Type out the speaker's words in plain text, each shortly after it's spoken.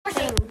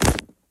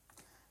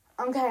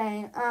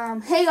Okay,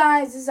 hey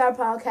guys, this is our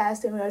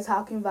podcast, and we are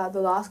talking about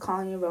the Lost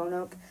Colony of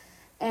Roanoke.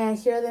 And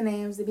here are the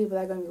names of the people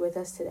that are going to be with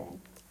us today.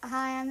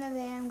 Hi, I'm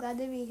Nevaeh. I'm glad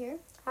to be here.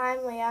 Hi,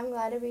 I'm Leah. I'm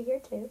glad to be here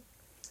too.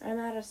 I'm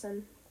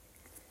Addison.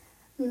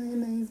 So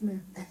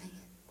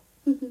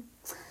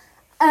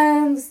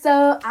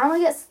I'm going to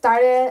get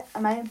started.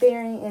 My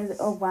theory is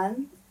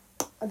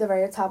the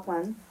very top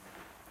one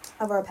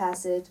of our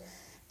passage.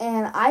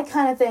 And I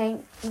kind of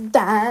think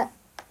that...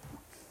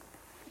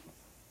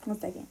 One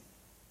second.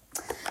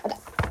 Okay.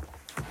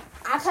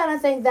 I kind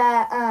of think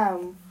that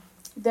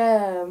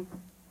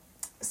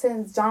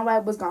since John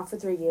White was gone for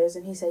 3 years,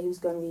 and he said he was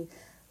going to be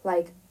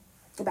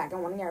back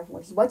in 1 year,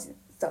 when he wasn't,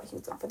 so he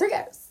was gone for 3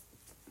 years.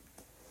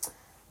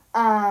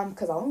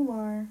 Because all the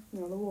war, the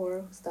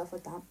war, stuff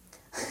like that.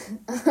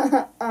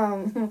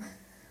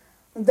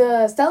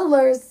 The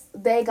settlers,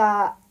 they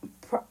got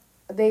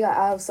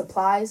out of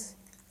supplies,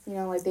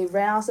 they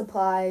ran out of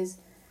supplies,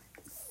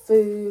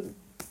 food,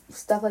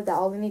 stuff like that,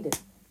 all they needed.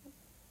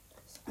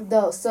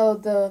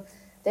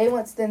 They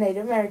went to the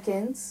Native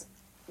Americans,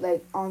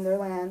 on their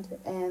land,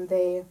 and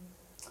they,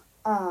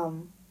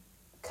 kind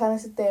of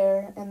sit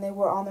there, and they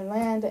were on their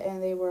land,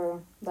 and they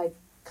were, they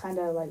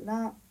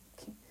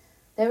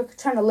were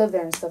trying to live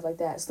there and stuff like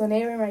that. So the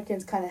Native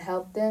Americans kind of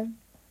helped them,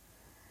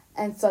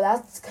 and so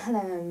that's kind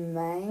of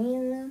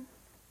mine.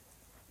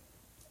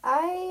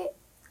 I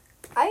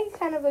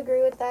kind of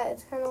agree with that.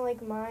 It's kind of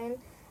like mine.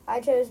 I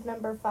chose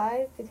number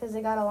 5 because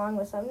they got along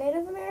with some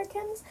Native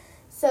Americans.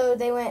 So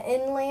they went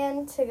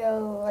inland to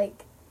go,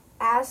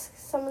 ask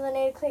some of the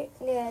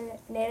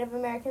Native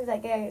Americans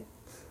that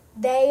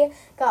they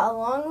got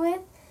along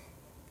with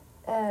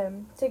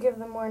to give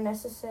them more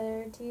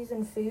necessities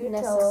and food.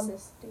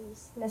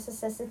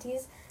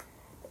 Necessities.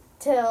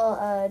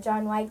 Till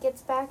John White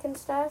gets back and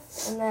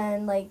stuff. And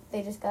then,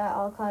 they just got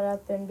all caught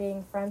up in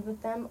being friends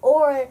with them.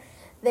 Or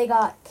they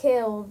got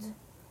killed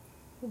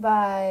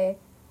by...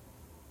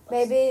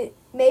 Maybe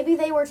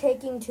they were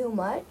taking too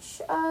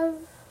much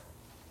of...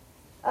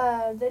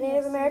 the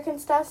Native American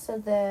stuff, so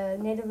the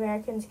Native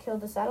Americans killed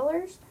the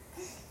settlers.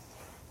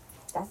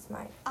 That's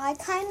mine. I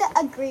kind of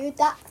agree with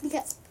that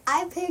because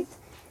I picked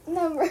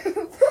number...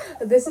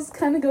 This is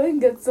kind of going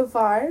good so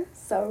far.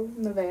 So,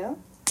 Nevaeh?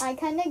 I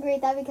kind of agree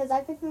with that because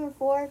I picked number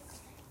 4.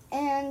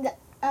 And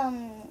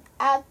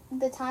at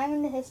the time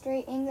in the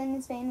history, England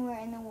and Spain were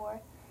in a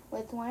war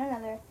with one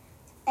another.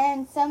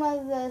 And some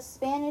of the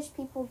Spanish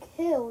people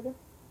killed...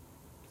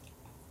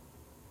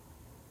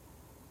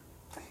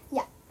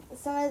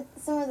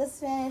 Some of the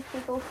Spanish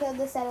people killed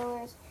the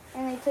settlers,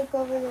 and they took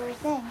over their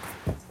thing.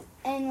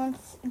 And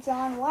once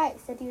John White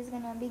said he was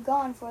going to be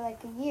gone for a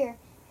year,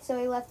 so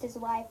he left his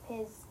wife,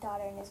 his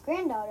daughter, and his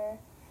granddaughter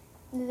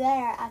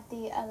there at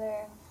the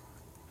other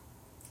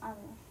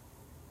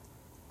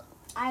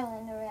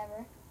island or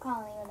whatever,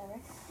 colony or whatever.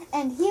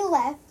 And he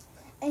left,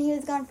 and he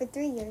was gone for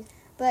 3 years,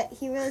 but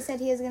he really said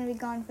he was going to be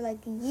gone for a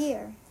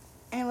year,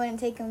 and it wouldn't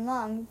take him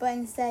long. But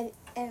instead,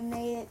 it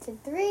made it to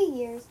 3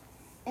 years.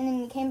 And then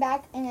he came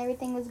back and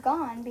everything was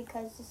gone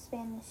because the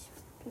Spanish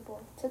people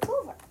took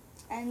over.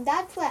 And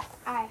that's what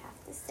I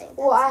have to say.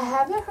 Well, I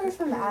haven't heard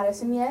from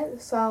Addison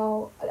yet.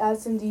 So,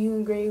 Addison, do you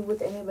agree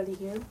with anybody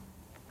here?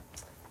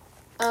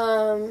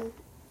 I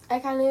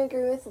kind of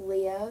agree with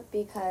Leah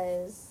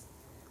because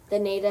the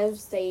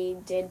natives, they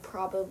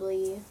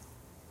probably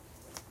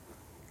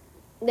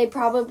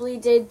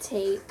did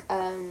take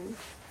a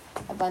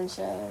bunch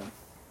of...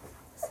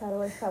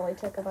 Settlers probably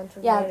took a bunch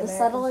of the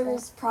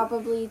settlers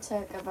probably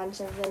took a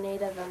bunch of the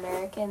Native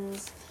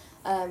Americans'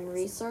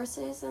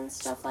 resources and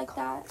stuff like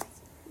that.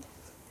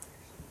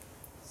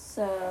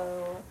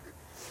 So,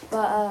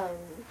 but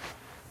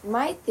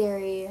my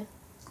theory,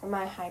 or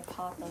my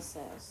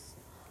hypothesis,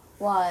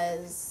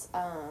 was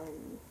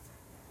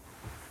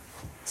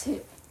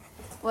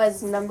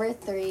number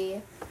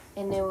 3,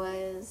 and it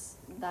was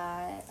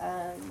that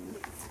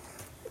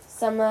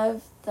some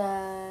of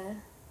the...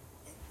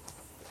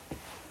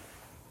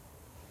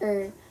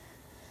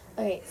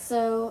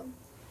 so...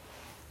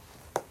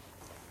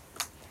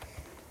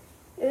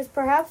 It was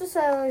perhaps the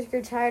settlers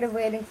grew tired of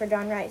waiting for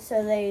John White,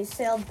 so they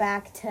sailed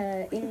back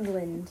to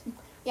England.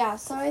 Yeah,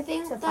 so I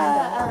think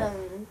that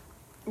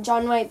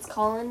John White's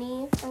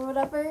colony or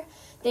whatever,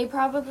 they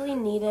probably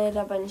needed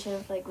a bunch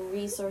of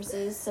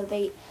resources, so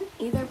they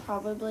either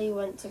probably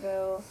went to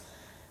go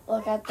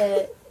look at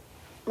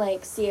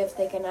see if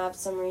they can have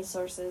some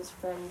resources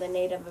from the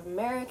Native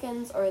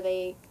Americans, or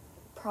they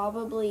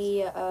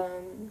probably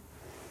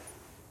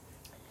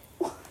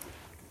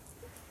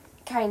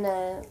kind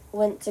of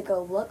went to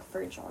go look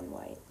for John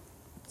White.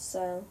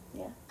 So,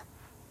 yeah.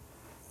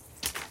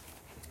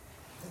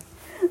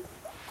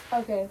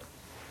 Okay,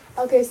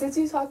 since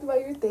you talked about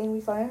your thing, we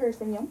finally heard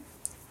from you.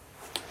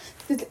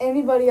 Does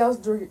anybody else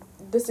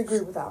disagree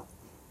with that?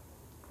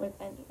 With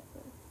any of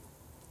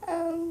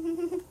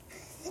them.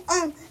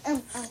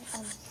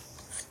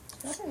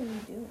 What are you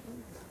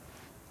doing?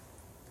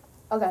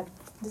 Okay,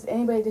 does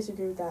anybody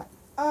disagree with that?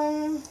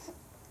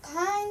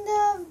 Kind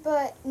of,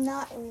 but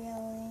not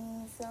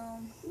really, so...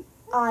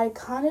 I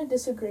kind of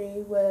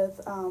disagree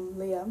with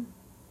Liam.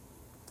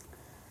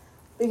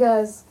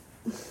 because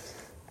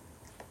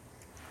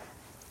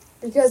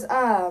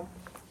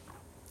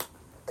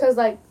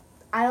like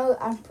I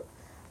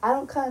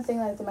don't kind of think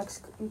like the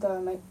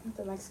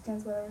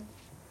Mexicans, whatever,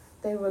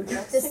 they would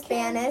The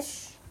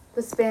Spanish.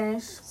 the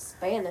Spanish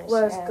Spanish.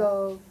 would Yeah.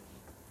 go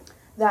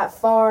that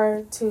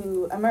far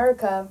to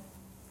America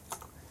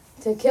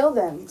to kill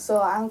them.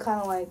 So I'm kind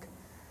of like,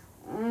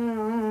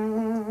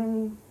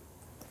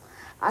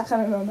 I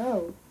kind of don't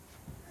know.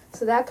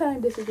 So that kind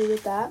of disagree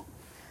with that.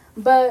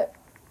 But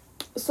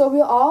so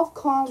we all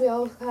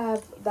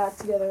have that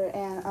together,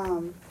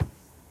 and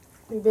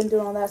we've been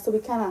doing all that. So we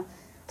kind of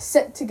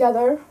sit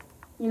together,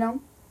 you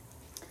know.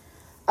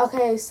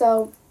 Okay,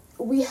 so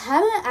we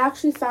haven't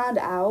actually found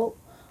out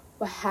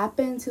what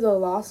happened to the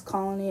lost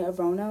colony of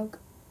Roanoke,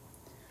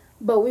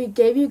 but we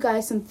gave you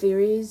guys some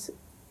theories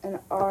and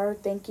our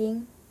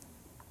thinking.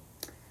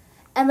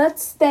 And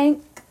let's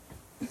thank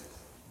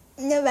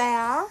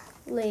Nevaeh.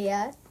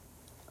 Leah.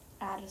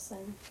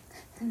 Addison.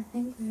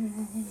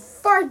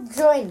 For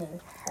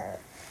joining her.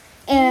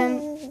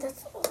 and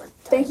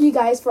thank you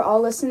guys for all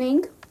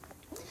listening.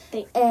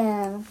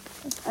 And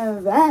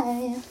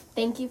bye.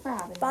 Thank you for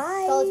having us.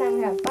 Bye. All the time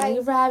we have. Thank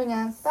you for having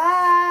us.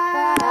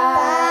 Bye.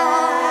 Bye.